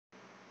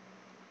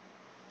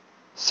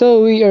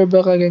So, we are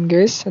back again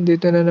guys.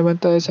 Andito na naman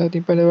tayo sa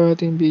ating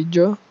panibagong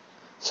video.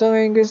 So,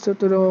 ngayon guys,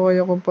 tutulungan ko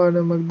kayo kung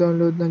paano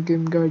mag-download ng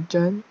Game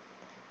Guardian.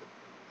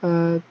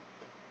 At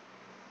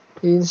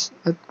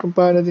kung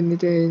paano din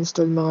ito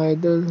i-install mga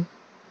idol.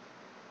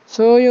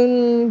 So,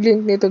 yung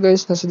link nito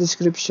guys, nasa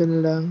description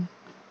lang.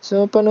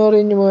 So,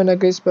 panoorin nyo muna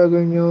guys bago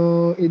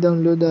nyo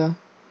i-download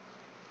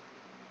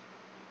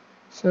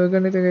So,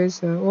 ganito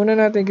guys Una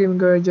natin Game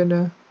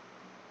Guardian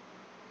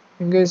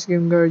Yung guys,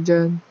 Game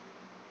Guardian.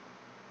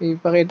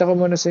 Ipakita ko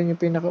muna sa inyo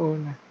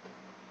pinakauna.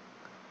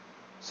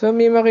 So,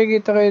 may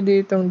makikita kayo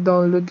ditong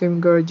download Game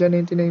Guardian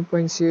 99.0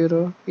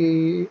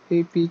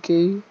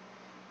 APK.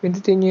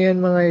 Pindutin nyo yan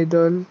mga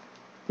idol.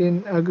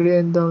 Pin agree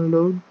and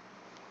download.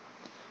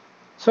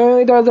 So,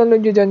 yung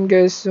i-download nyo dyan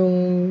guys,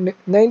 yung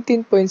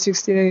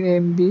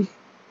 19.69 MB.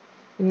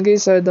 Yun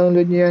guys,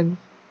 download nyo yan.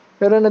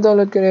 Pero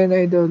na-download ko na yan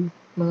idol,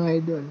 mga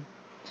idol.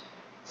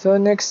 So,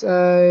 next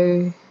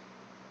ay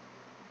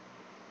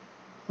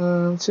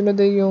sunod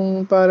ay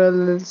yung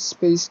parallel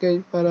space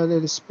guys,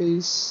 parallel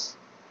space.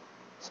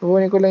 So,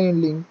 kunin ko lang yung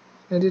link.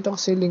 Nandito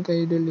kasi link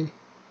idol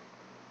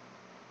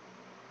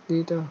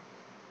Dito.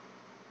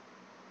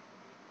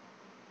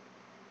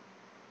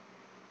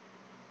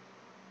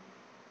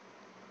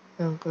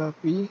 Ang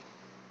copy.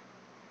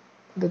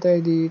 Punta tayo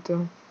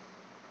dito.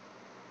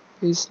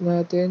 Paste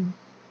natin.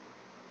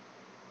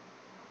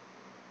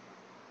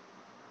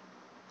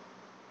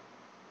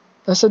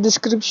 Nasa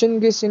description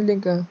guys yung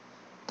link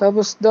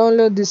Tapos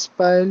download this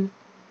file.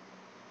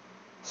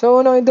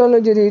 So unang i-download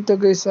nyo dito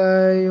guys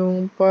ay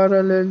yung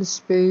parallel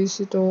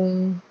space.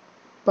 Itong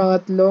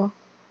pangatlo.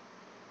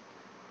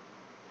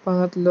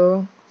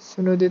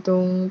 Sunod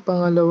itong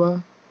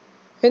pangalawa.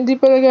 Hindi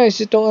pala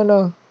guys. Itong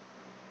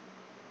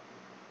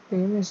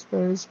famous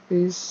parallel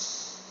space.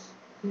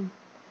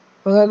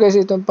 Mga guys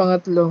itong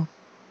pangatlo.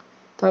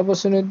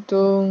 Tapos sunod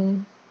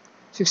itong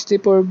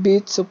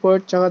 64-bit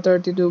support tsaka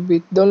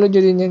 32-bit. Download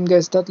nyo din yan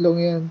guys, tatlong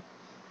yan.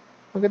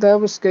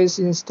 Pagkatapos guys,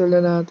 install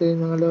na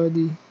natin mga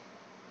lodi.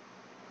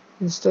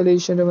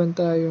 Installation naman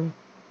tayo.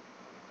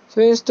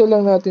 So install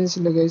lang natin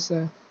sila guys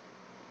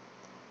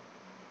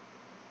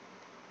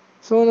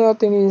So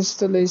natin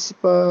i-install ay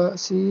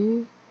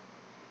si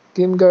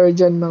Game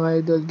Guardian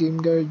mga idol,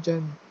 Game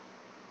Guardian.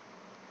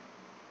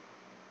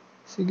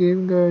 Si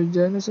Game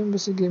Guardian, nasan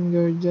ba si Game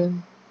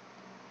Guardian?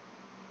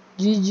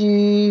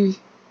 GG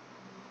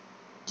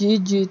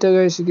ito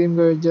guys, si Game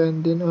Guardian.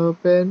 Then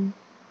open,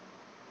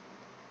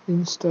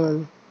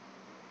 install.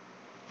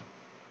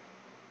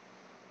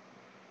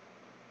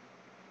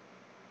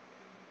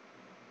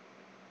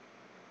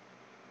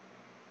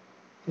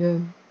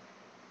 Yan.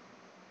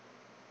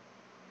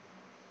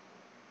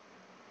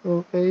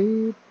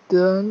 Okay,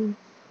 done.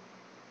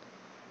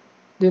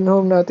 Then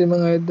home natin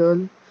mga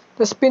idol.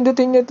 Tapos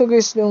pindutin nyo to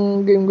guys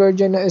yung Game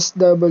Guardian na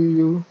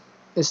SW.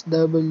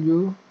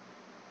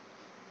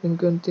 Then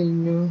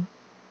continue.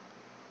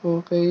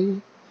 Okay.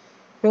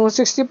 Yung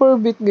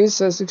 64-bit guys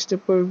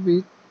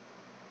 64-bit.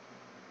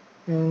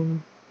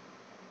 Yan.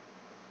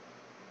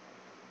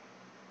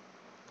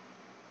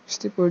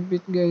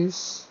 64-bit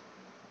guys.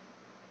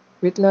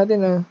 Wait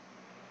natin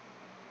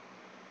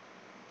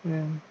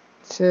Yan.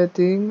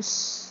 Settings.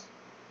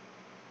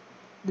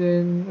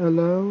 Then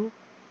allow.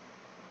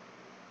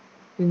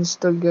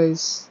 Install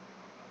guys.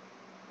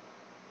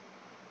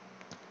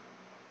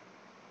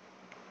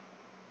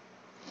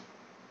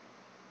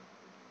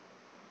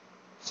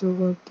 So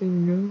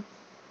continue.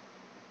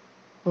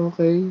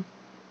 Okay.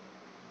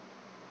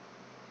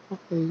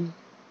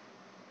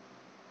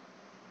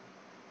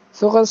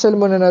 So cancel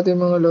muna natin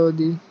mga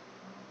lodi.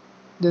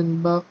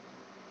 Then back.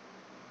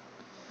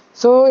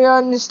 So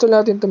i-uninstall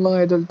natin itong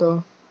mga idol to.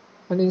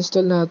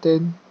 Uninstall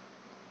natin.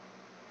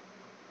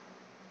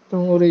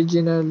 Itong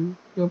original.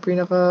 Yung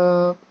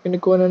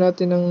pinagkuha na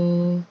natin ng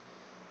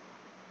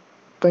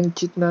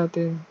pan-cheat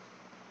natin.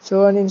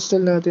 So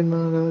uninstall natin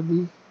mga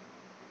lodi.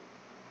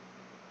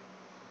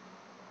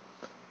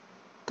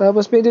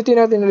 Tapos pindutin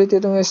natin ulit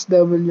itong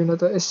SW na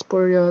to.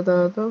 S4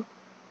 yata to.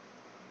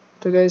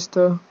 Ito guys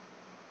to.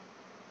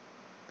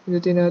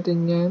 Pindutin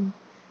natin yan.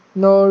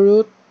 No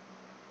root.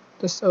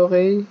 Tapos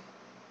okay.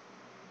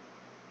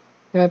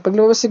 Yan. Pag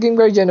lumabas si Game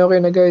Guardian, okay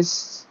na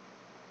guys.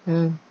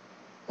 Yan.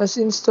 Tapos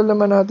install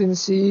naman natin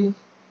si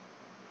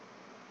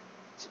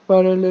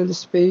parallel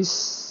space.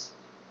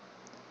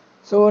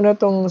 So una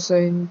tong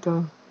sign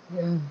to.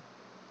 Yan.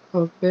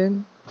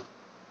 Open.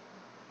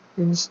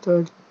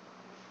 Install.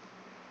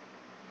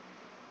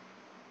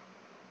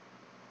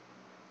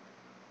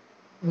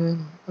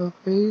 Yan.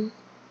 Okay.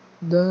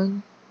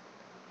 Done.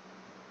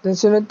 Then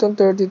sunod tong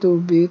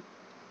 32-bit.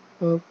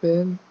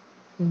 Open.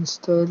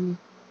 Install.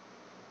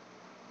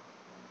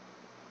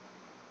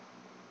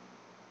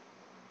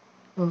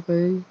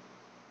 Okay.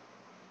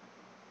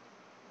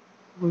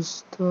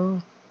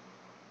 Gusto.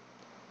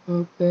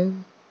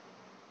 Open.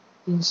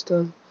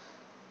 Install.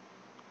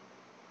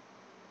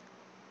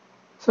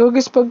 So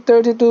guys, pag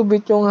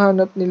 32-bit yung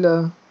hanap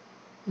nila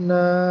na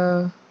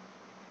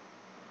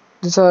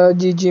sa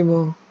GG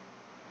mo,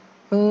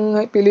 Ang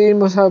piliin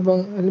mo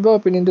habang,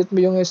 halimbawa, pinindot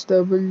mo yung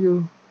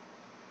SW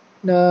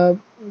na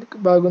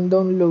bagong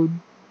download.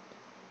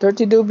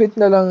 32-bit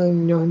na lang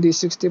nyo, hindi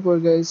 64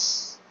 guys.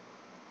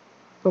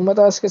 Pag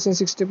mataas kasi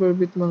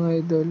 64-bit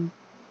mga idol.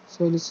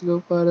 So, let's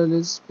go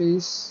parallel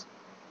space.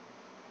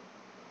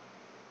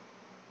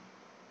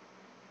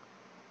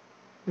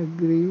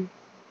 Agree.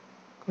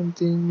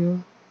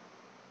 Continue.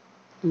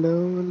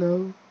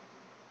 Allow.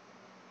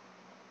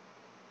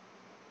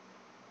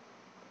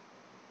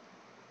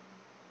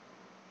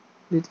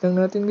 Wait lang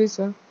natin guys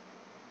ha.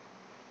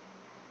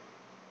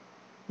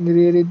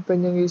 Nire-read pa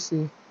niya guys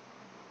eh.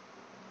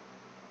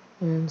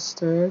 And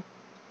start.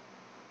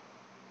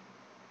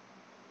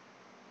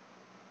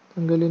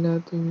 Tanggalin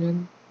natin yan.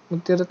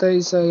 Magtira tayo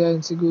isa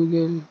yan si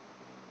Google.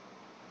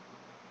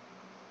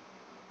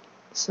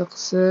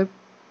 Accept.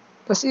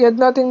 Tapos i-add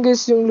natin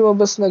guys yung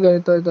lumabas na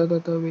ganito.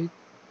 Ito, wait.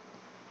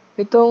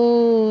 Itong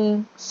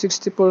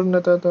 64 na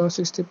to,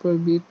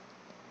 64-bit.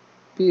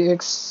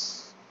 PX.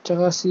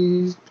 Tsaka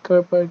si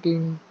car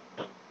parking.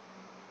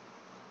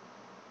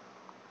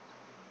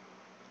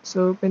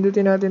 So,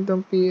 pindutin natin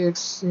tong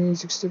PX yung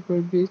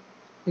 64-bit.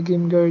 Yung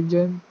Game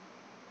Guardian.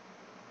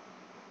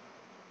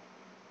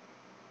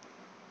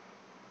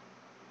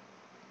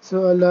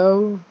 So,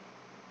 allow.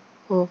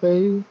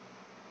 Okay.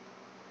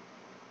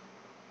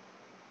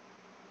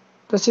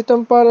 Tapos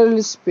itong parallel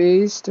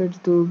space,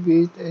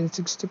 32-bit and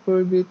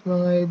 64-bit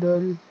mga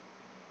idol.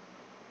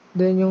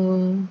 Then yung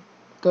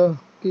ito,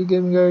 key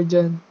Game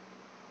Guardian.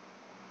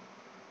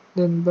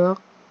 Then back.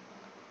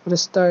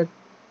 Restart.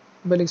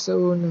 Balik sa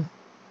una.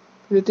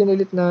 Ulitin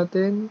ulit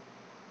natin.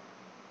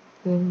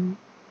 Then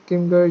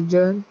Game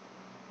Guardian.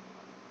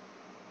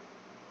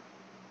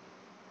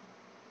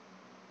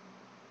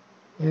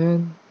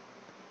 Ayan.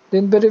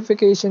 Then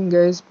verification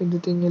guys,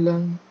 pindutin nyo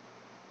lang.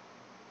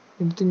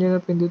 Pindutin nyo na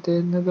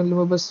pindutin. Hanggang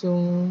lumabas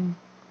yung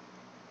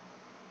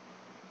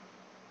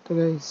ito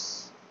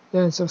guys.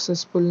 Yan,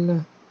 successful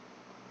na.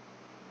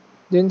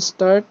 Then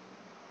start.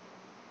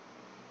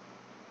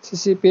 Si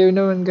CPU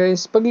naman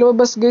guys. Pag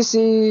lumabas guys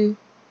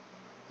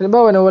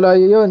halimbawa nawala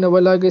yun.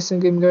 Nawala guys yung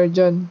Game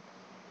Guardian.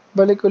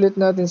 Balik ulit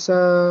natin sa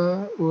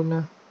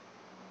una.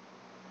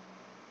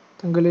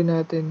 Tanggalin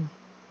natin.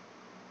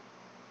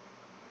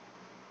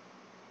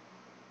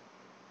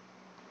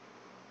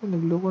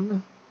 Nagloko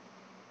na.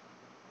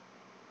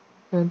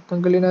 Yan,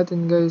 tanggalin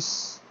natin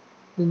guys.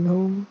 Then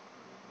home.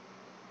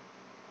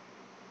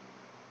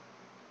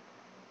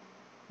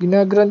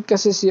 Ginagrant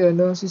kasi si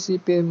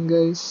CPM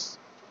guys.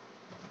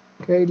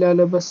 Kaya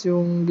ilalabas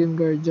yung Game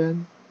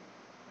Guardian.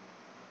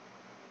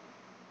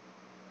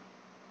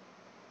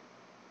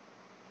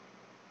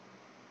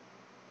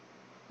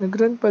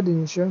 Nagrant pa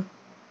din siya.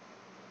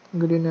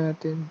 Tanggalin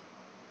natin.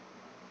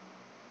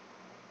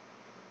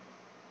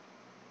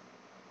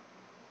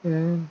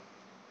 Yan.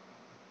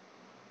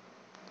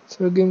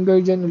 So, Game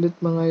Guardian ulit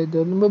mga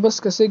idol. Lumabas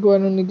kasi gawa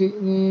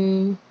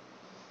ni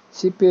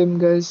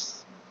CPM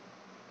guys.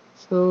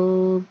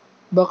 So,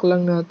 back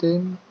lang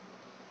natin.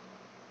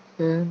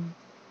 Yan.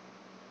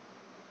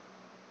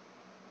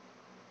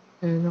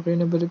 Ayan, okay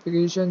na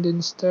verification.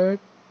 Then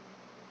start.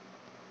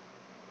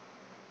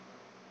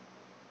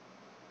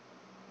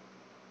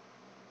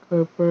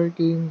 Car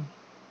parking.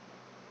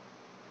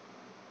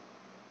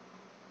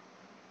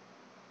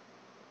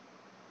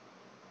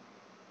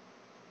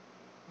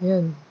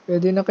 Ayan.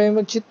 Pwede na kayo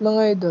mag-cheat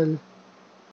mga idol.